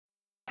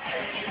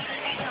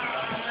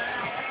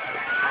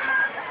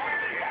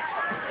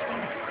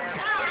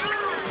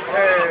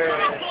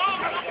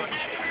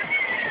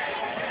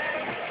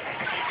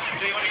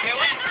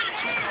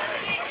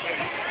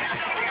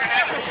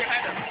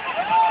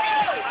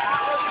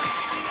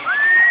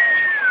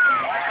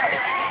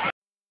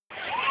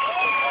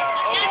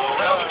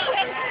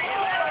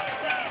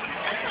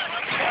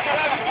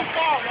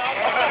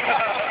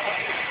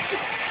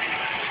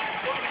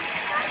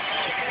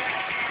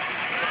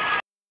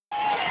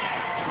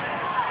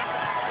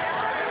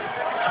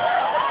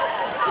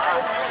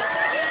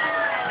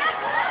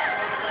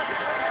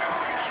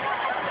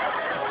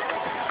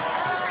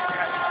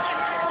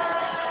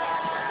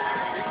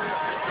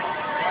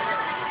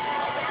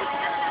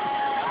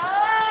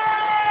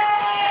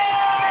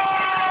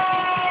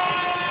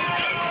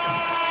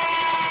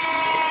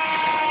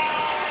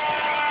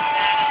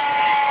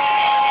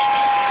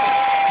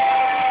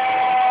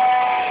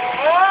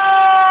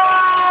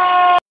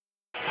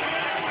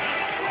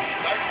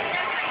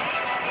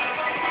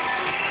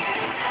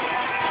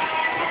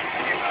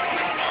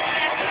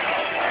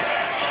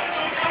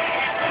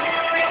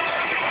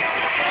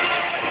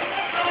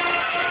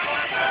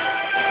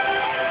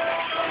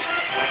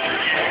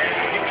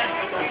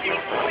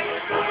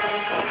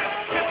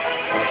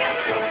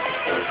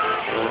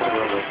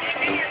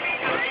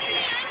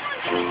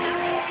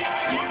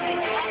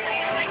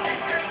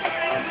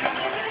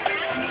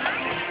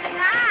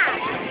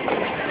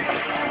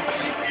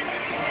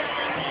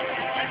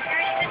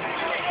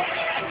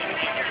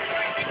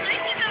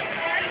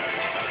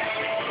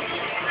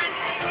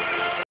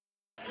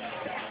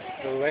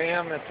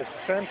Lamb at the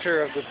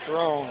center of the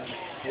throne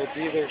will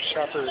be their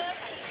shepherd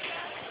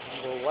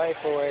and will wipe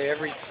away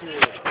every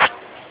tear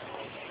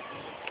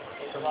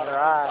from their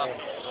eye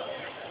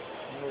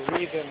and will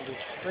lead them to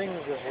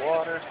springs of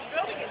water.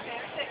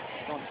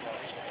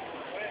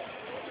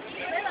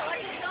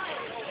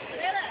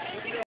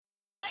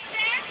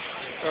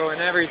 So in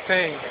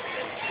everything,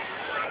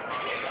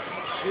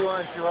 do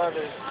unto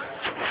others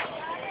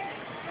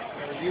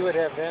as you would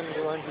have them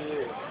do unto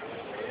you.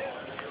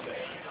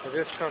 For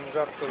this sums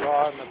up the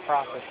law and the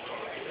prophets.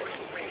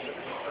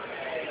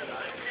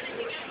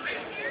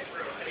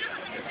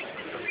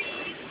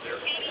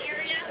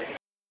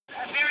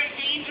 A very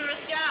dangerous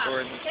job.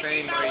 For in the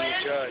same way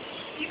you judge,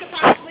 You could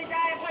possibly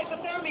die of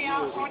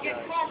hypothermia or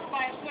get crushed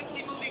by a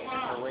quickly moving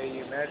rock. the way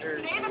you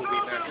measure, you Name will a be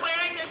girl who's measured.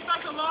 wearing this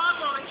special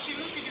law going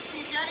shoes. You can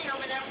see Jenny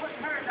over there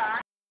putting hers on.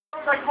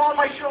 I call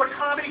my show a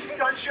comedy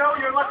stunt show.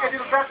 You're lucky I do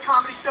the best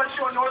comedy stunt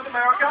show in North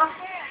America.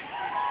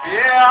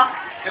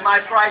 Yeah. Am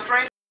I price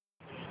right?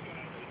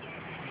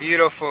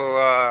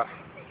 Beautiful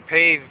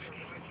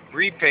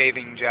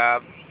repaving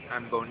job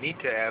on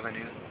Bonita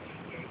Avenue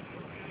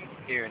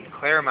here in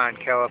Claremont,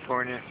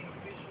 California.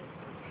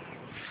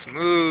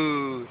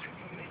 Smooth.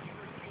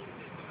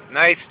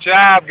 Nice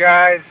job,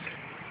 guys.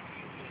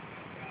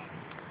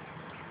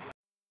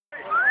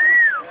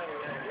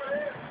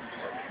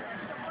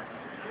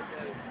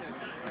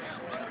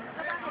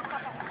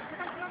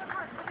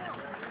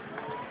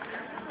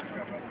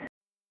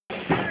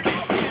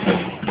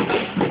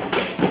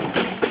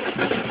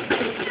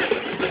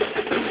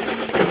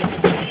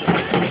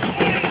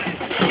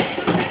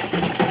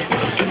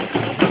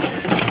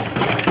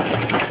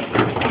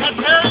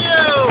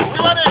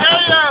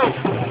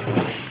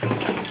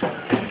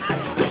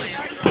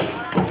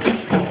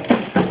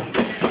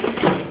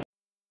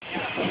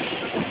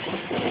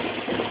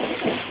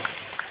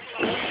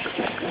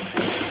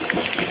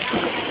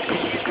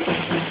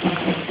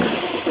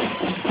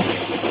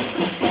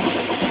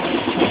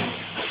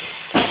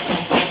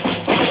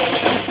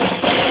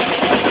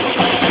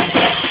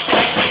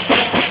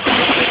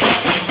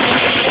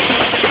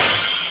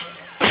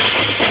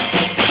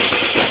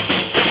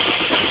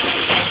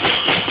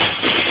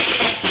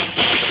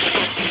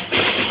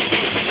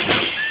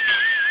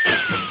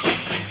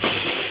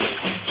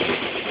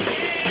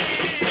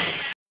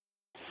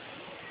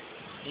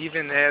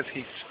 Even as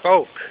he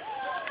spoke,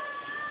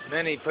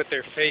 many put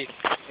their faith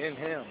in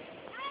him.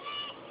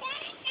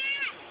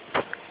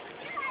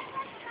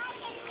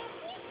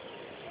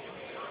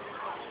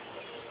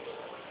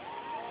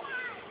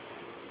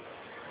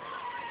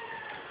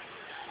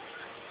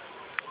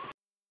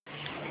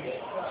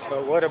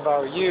 But what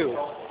about you?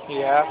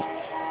 He asked.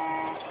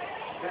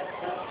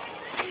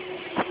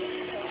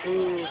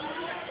 Who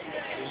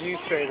do you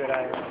say that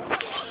I am?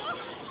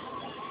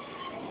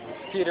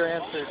 Peter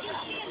answered,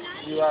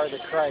 you are the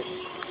Christ.